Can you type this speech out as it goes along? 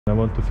I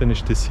want to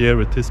finish this year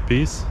with this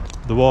piece.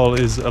 The wall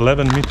is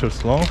 11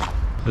 meters long.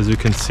 As you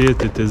can see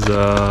it is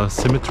a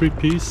symmetry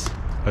piece.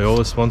 I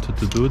always wanted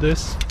to do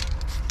this.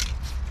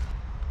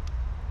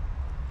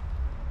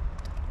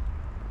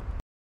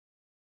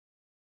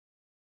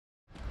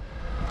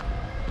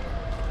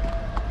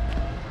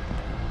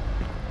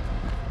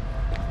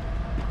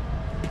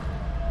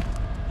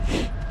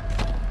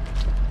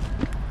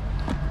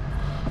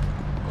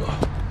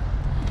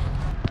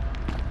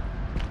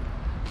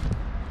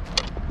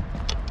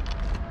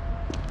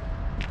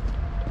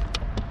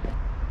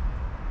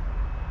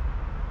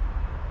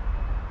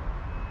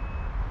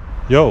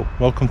 Yo,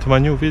 welcome to my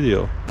new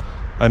video.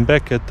 I'm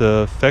back at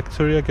the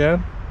factory again,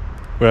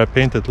 where I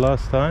painted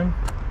last time.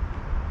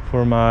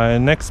 For my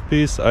next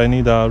piece I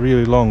need a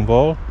really long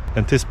wall,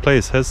 and this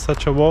place has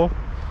such a wall.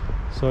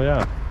 So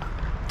yeah,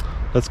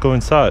 let's go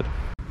inside.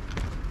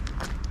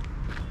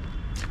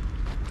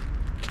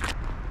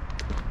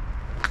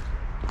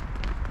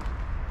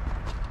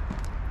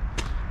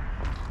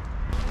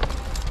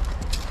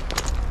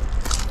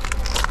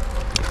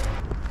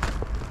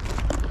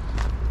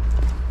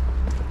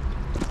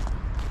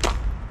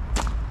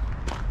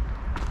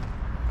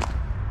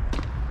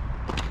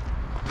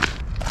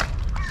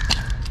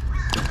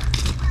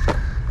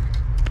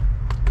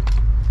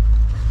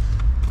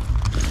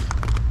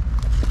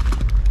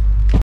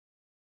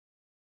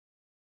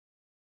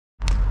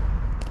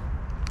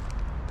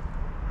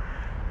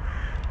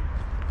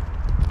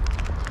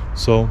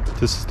 So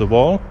this is the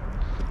wall.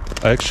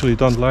 I actually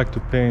don't like to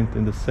paint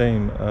in the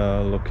same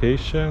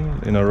location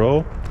in a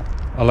row.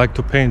 I like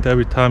to paint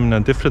every time in a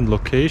different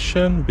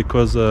location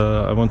because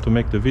I want to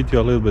make the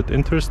video a little bit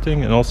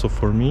interesting and also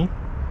for me.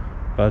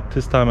 But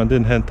this time I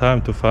didn't have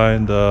time to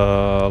find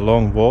a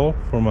long wall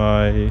for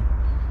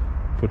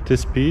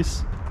this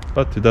piece,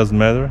 but it doesn't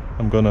matter.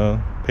 I'm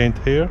gonna paint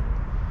here.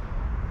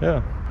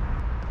 Yeah.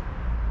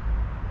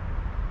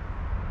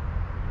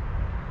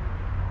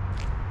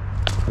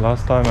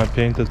 Last time I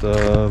painted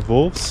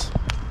wolves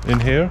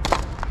in here.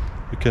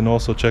 You can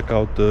also check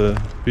out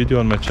the video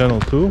on my channel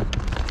too.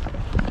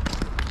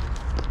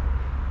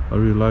 I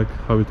really like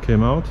how it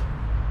came out.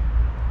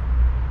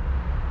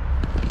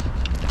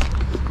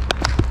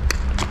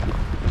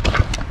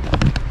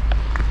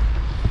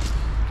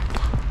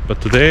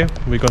 But today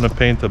we're gonna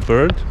paint a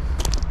bird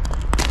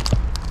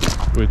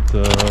with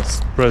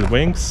spread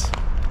wings.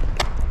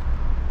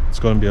 It's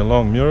gonna be a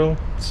long mural,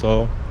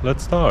 so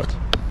let's start.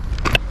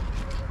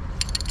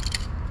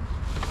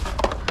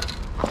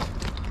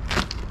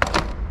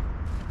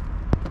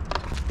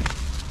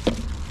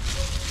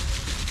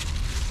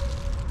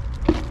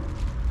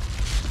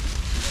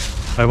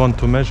 I want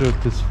to measure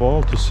this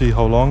wall to see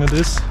how long it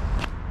is.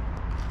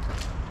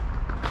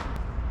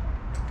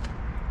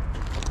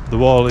 The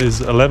wall is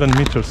 11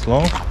 meters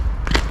long.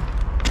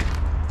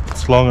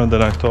 It's longer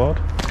than I thought.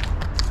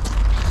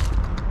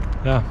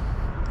 Yeah,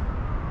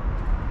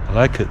 I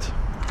like it.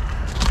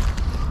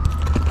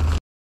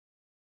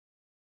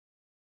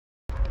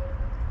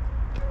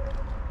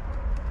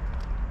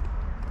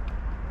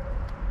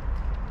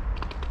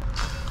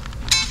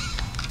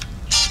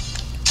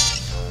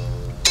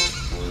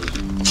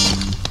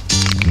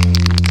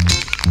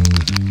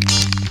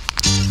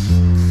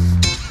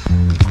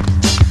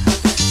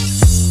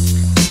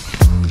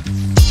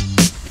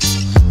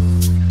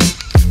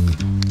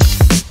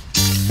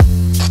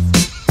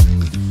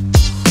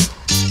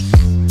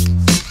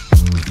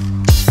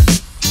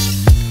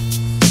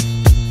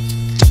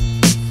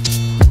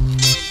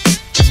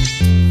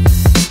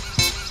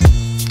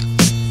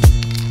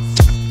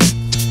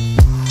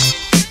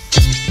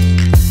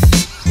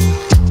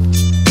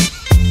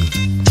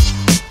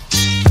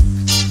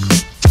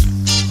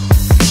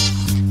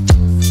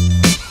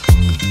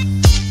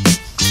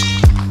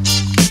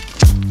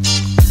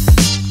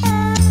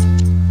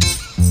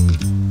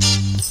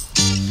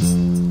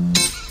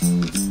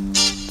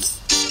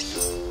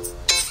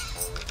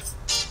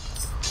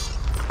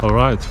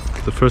 Alright,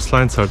 the first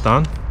lines are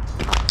done.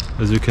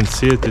 As you can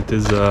see it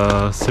is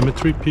a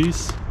symmetry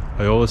piece.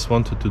 I always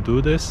wanted to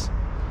do this.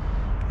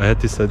 I had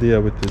this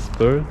idea with this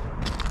bird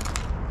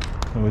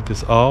and with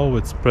this owl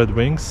with spread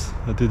wings.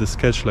 I did a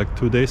sketch like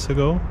 2 days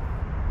ago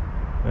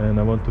and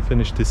I want to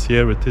finish this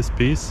year with this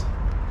piece.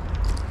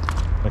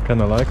 I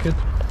kinda like it.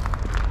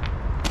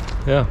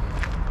 Yeah.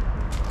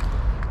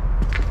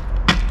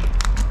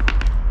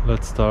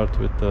 Let's start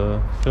with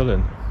the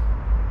fill-in.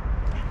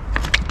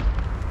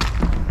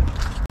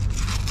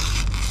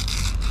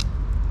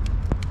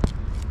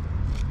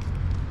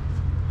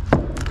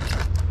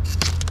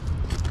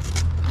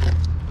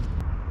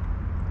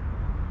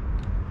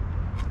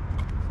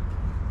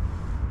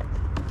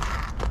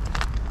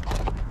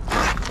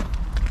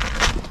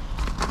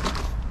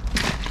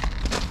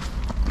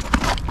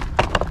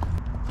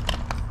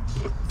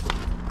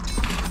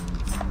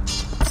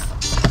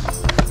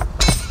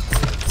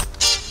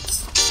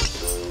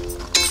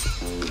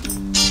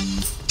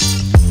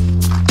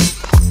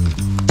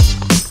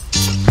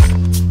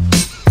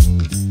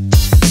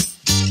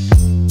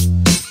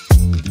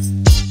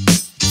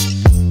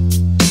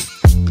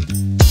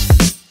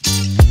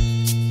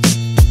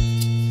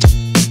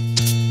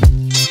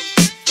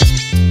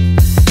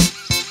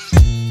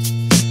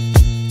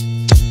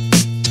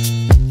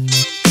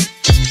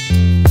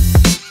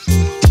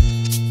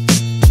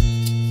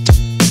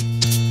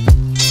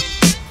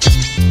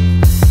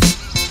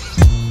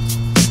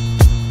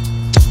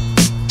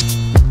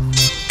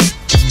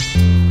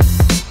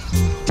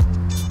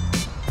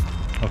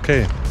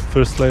 Okay,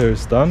 first layer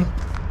is done.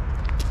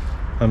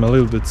 I'm a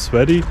little bit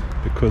sweaty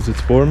because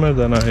it's warmer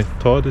than I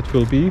thought it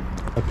will be.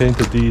 I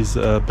painted these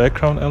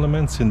background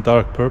elements in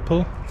dark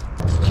purple.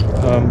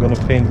 I'm gonna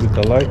paint with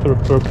a lighter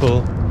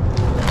purple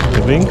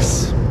the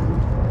wings,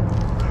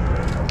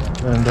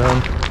 and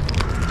then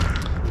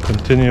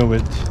continue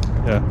with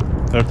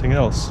everything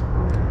else.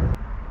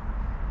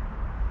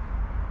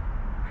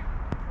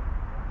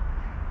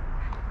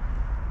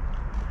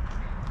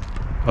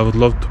 I would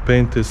love to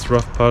paint this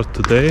rough part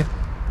today.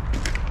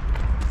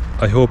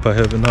 I hope I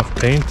have enough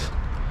paint,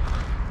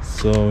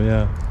 so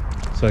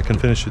I can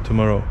finish it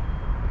tomorrow.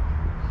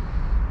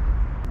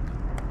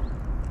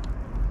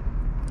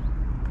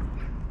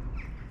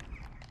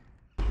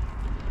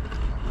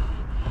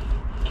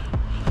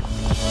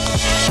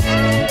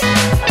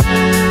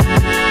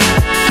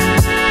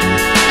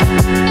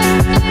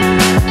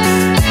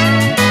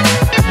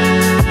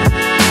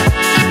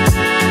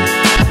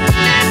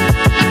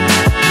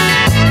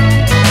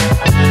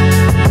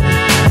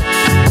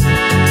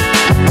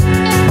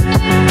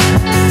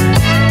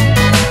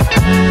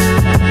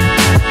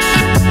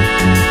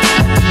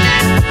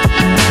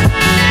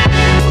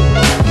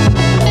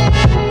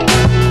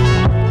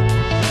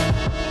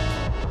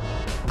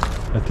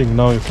 I think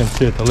now you can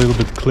see it a little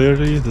bit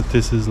clearly that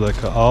this is like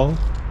an owl.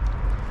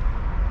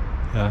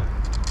 Yeah,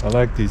 I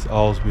like these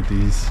owls with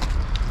these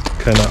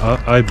kind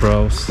of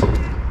eyebrows.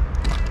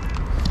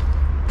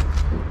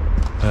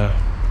 Yeah.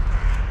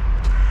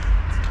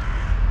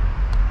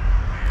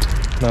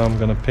 Now I'm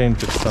gonna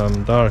paint with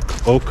some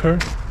dark ochre.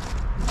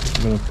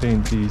 I'm gonna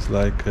paint these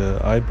like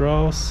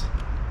eyebrows,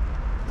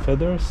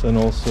 feathers, and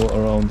also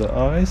around the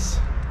eyes,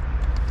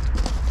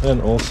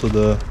 and also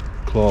the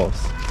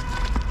claws.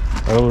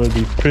 I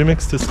already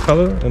pre-mixed this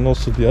color and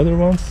also the other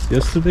ones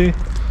yesterday,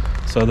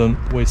 so I don't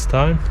waste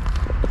time,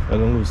 I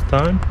don't lose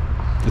time.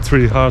 It's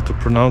really hard to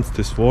pronounce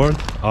this word,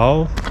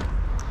 owl.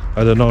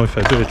 I don't know if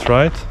I do it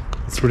right.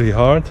 It's really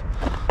hard,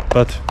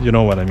 but you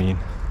know what I mean.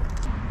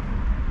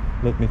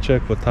 Let me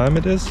check what time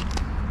it is.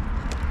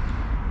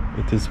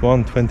 It is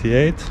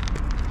 1:28,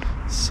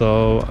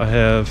 so I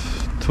have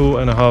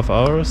 2.5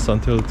 hours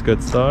until it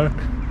gets dark.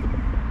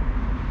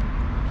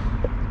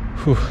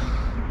 Whew.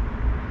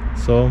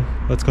 So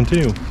let's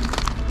continue.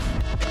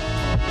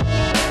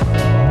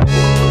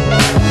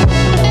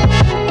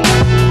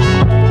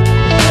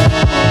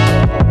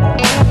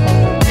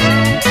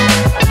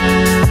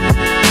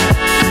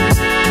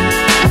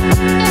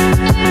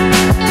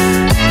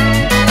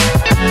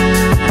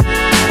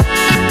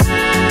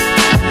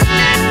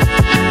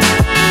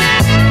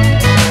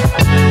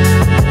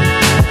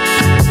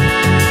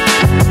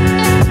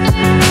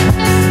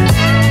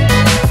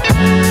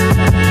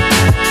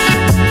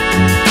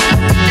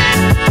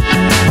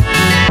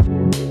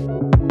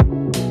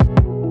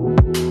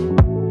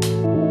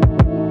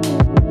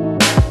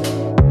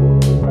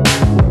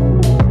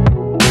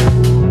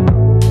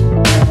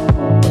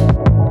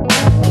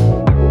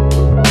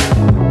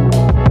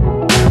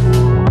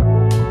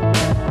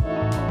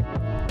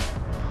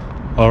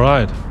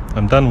 Alright,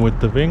 I'm done with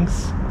the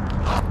wings.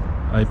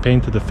 I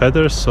painted the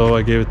feathers, so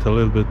I gave it a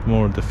little bit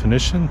more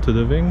definition to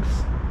the wings.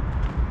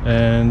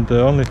 And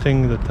the only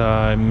thing that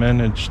I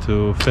managed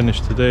to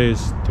finish today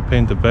is to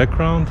paint the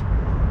background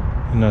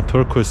in a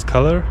turquoise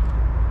color.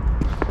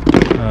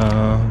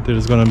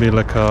 There's gonna be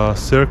like a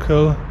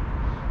circle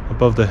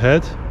above the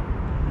head,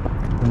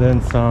 and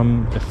then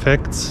some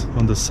effects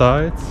on the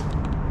sides.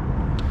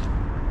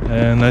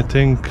 And I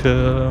think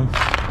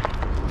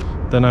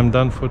then I'm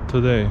done for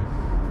today.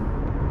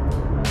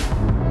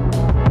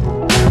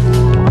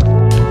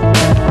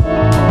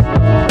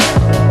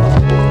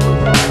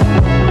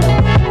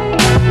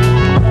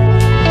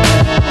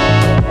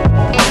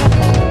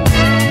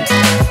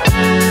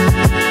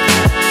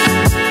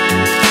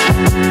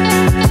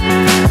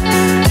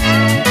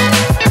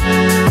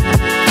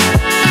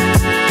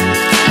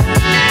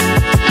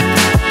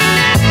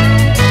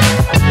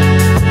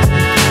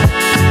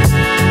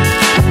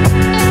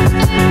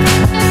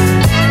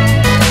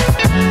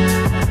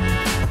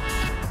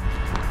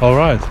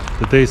 Alright,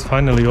 the day is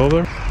finally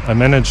over. I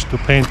managed to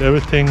paint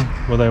everything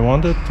what I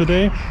wanted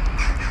today.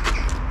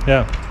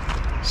 Yeah,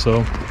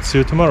 so see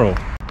you tomorrow.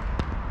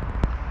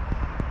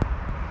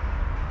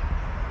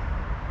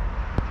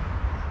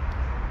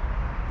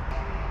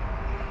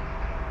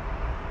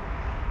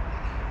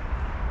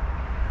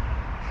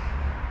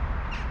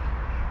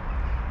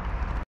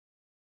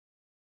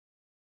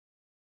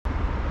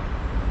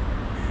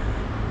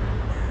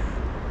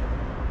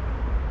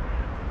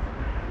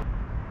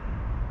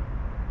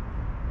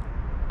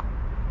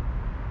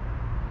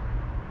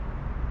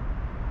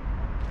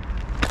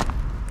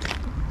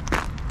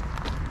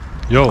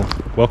 Yo,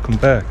 welcome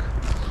back.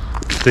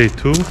 Day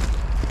 2.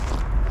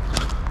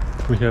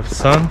 We have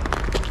sun,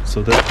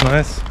 so that's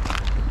nice.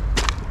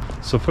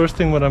 So first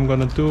thing what I'm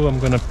gonna do, I'm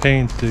gonna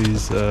paint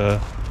these,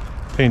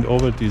 paint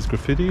over these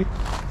graffiti.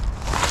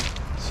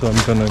 So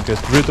I'm gonna get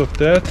rid of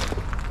that,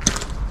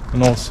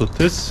 and also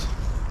this.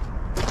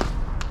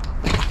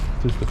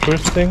 This is the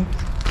first thing.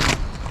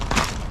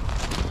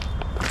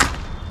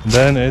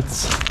 Then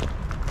it's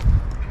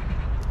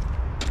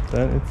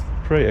then it's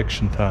spray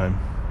action time.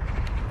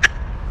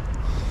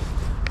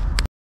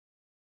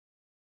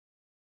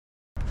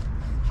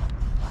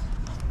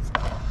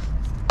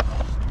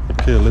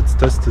 Okay, let's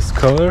test this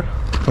color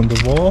on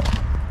the wall,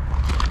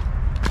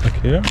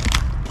 like here.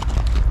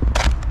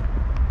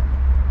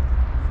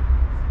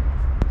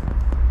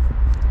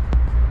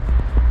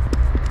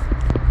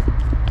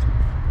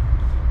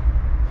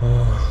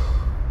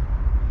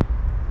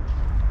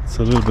 It's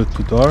a little bit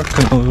too dark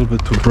and a little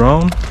bit too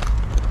brown.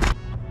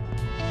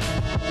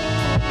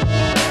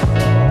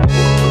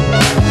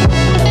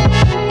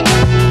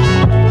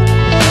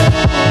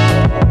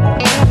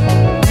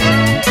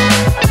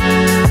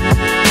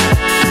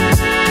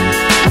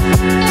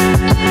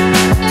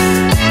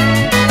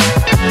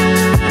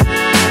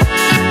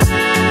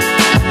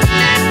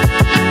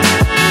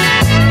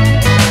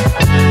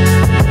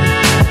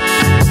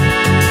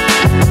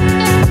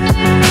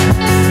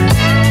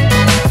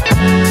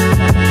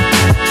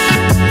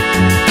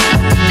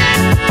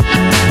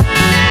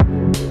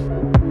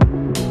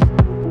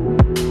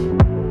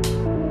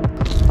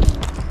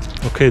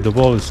 Okay, the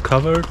wall is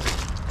covered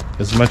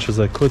as much as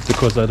I could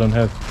because I don't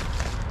have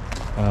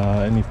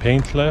any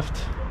paint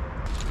left,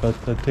 but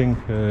I think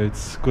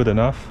it's good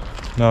enough.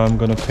 Now I'm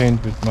gonna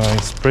paint with my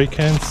spray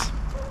cans.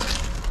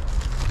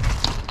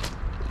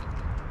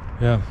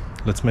 Yeah,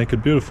 let's make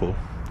it beautiful.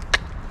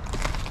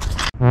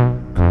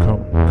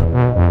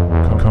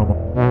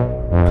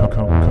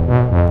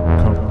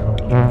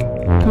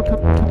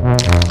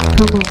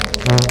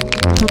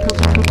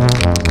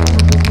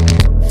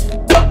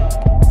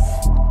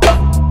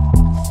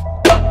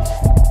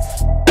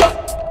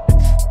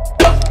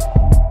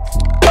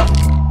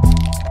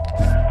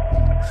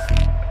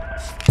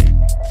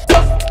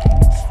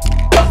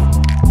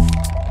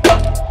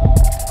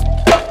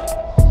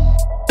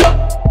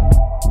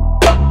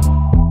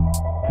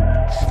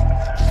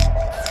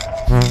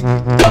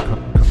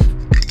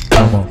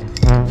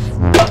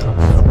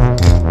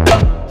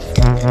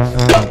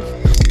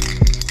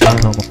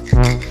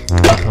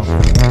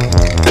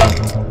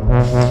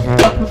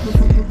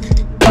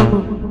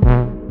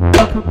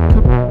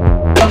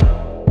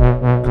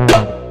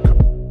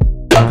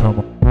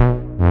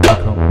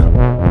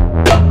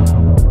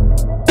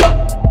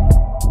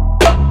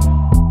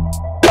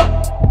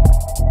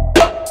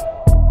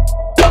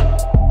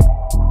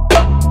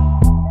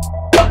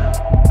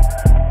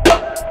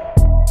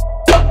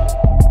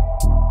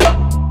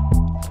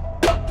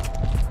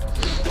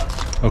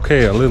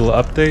 Okay, a little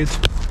update.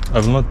 I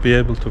will not be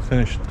able to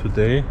finish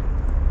today,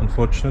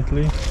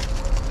 unfortunately,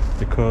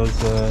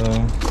 because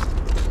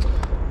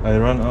I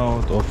ran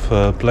out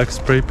of black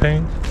spray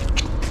paint,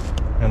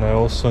 and I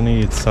also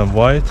need some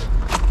white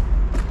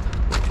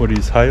for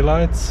these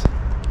highlights,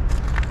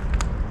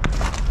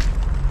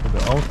 for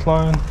the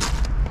outline.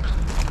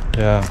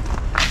 Yeah,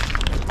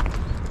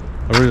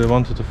 I really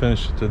wanted to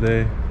finish it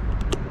today.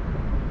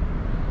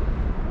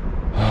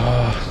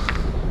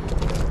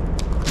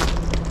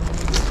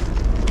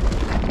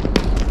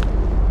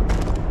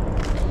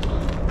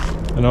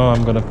 You know,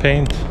 I'm gonna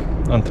paint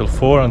until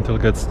 4, until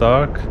it gets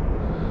dark,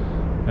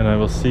 and I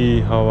will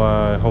see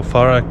how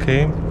far I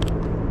came.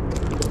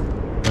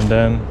 And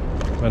then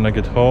when I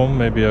get home,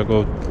 maybe I'll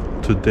go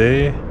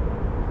today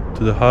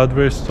to the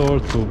hardware store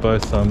to buy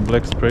some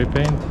black spray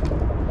paint,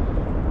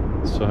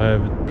 so I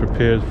have it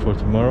prepared for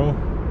tomorrow.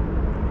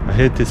 I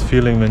hate this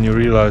feeling when you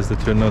realize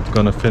that you're not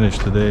gonna finish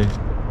today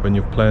when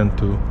you plan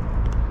to.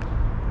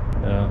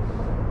 Yeah,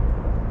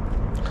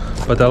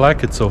 but I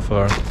like it so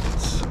far.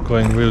 It's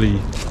going really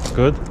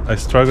good. I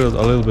struggled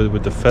a little bit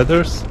with the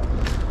feathers,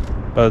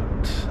 but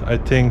I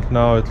think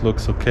now it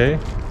looks okay.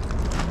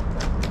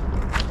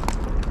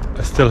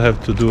 I still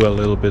have to do a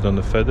little bit on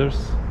the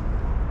feathers.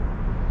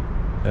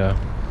 Yeah.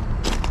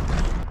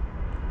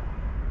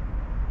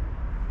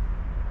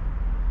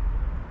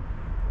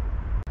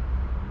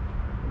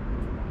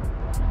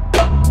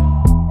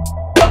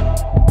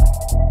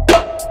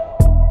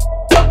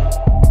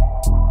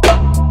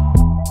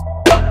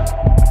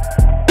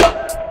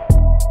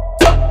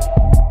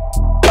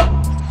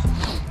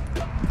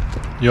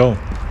 Yo,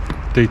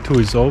 day 2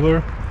 is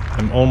over.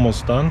 I'm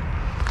almost done.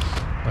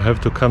 I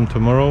have to come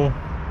tomorrow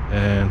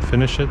and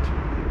finish it.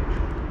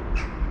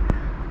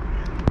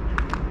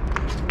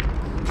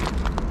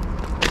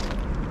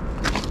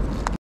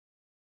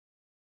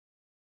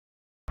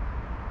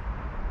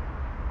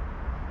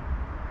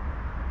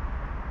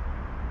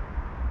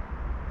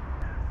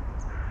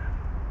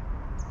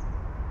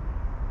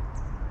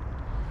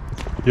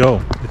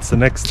 Yo, it's the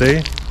next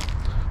day.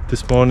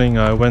 This morning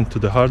I went to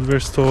the hardware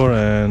store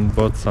and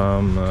bought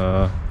some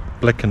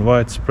black and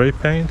white spray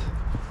paint.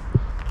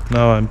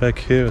 Now I'm back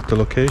here at the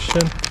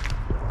location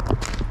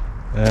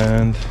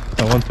and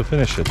I want to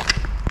finish it.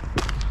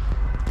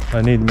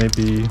 I need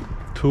maybe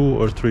 2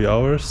 or 3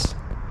 hours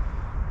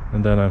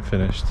and then I'm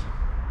finished.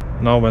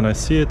 Now when I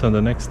see it on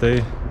the next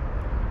day,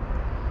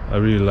 I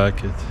really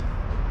like it.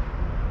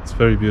 It's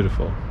very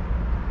beautiful.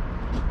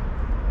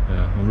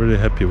 Yeah, I'm really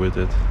happy with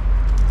it.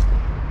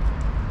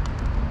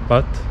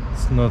 But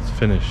it's not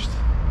finished.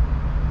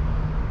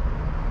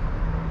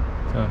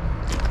 Yeah.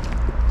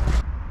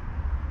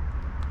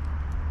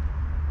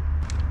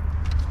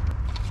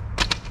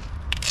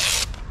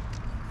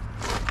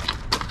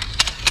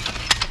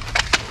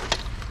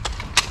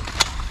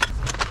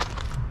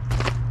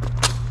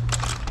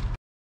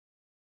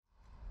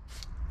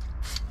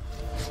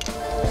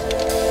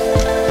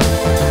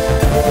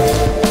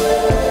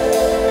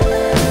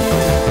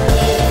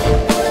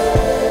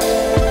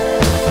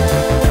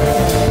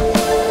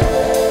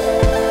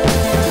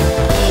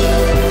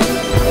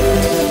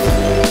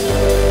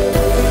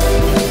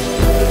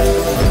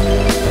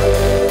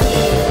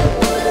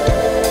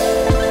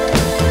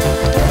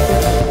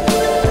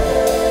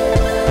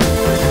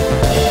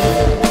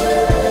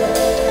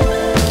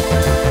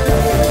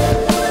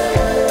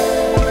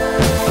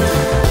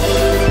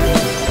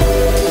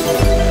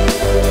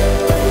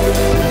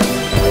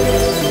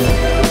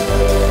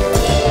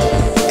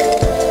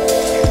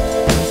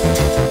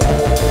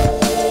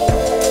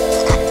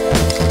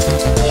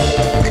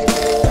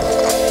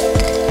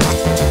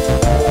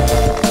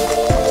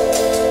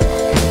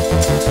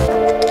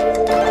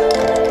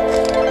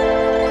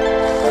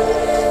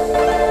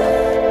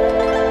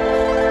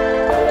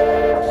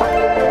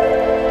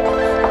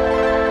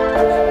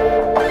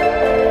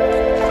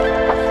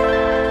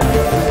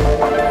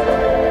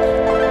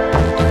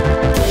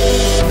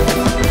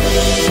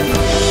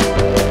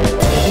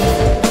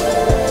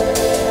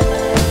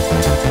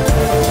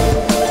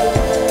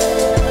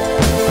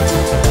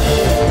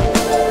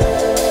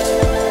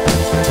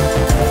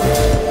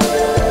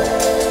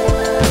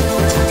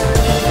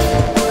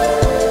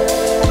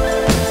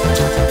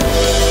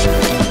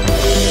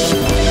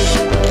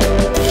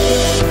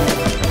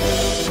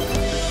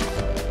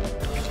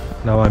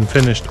 Now I'm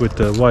finished with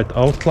the white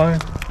outline.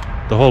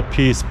 The whole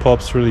piece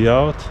pops really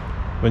out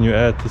when you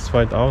add this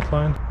white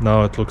outline.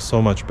 Now it looks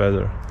so much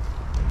better.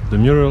 The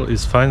mural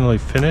is finally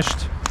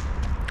finished.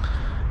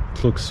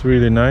 It looks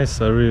really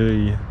nice.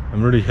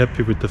 I'm really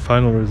happy with the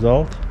final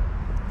result.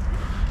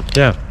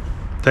 Yeah,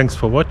 thanks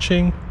for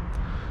watching.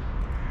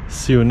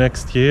 See you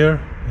next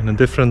year in a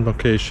different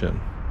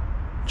location.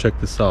 Check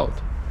this out.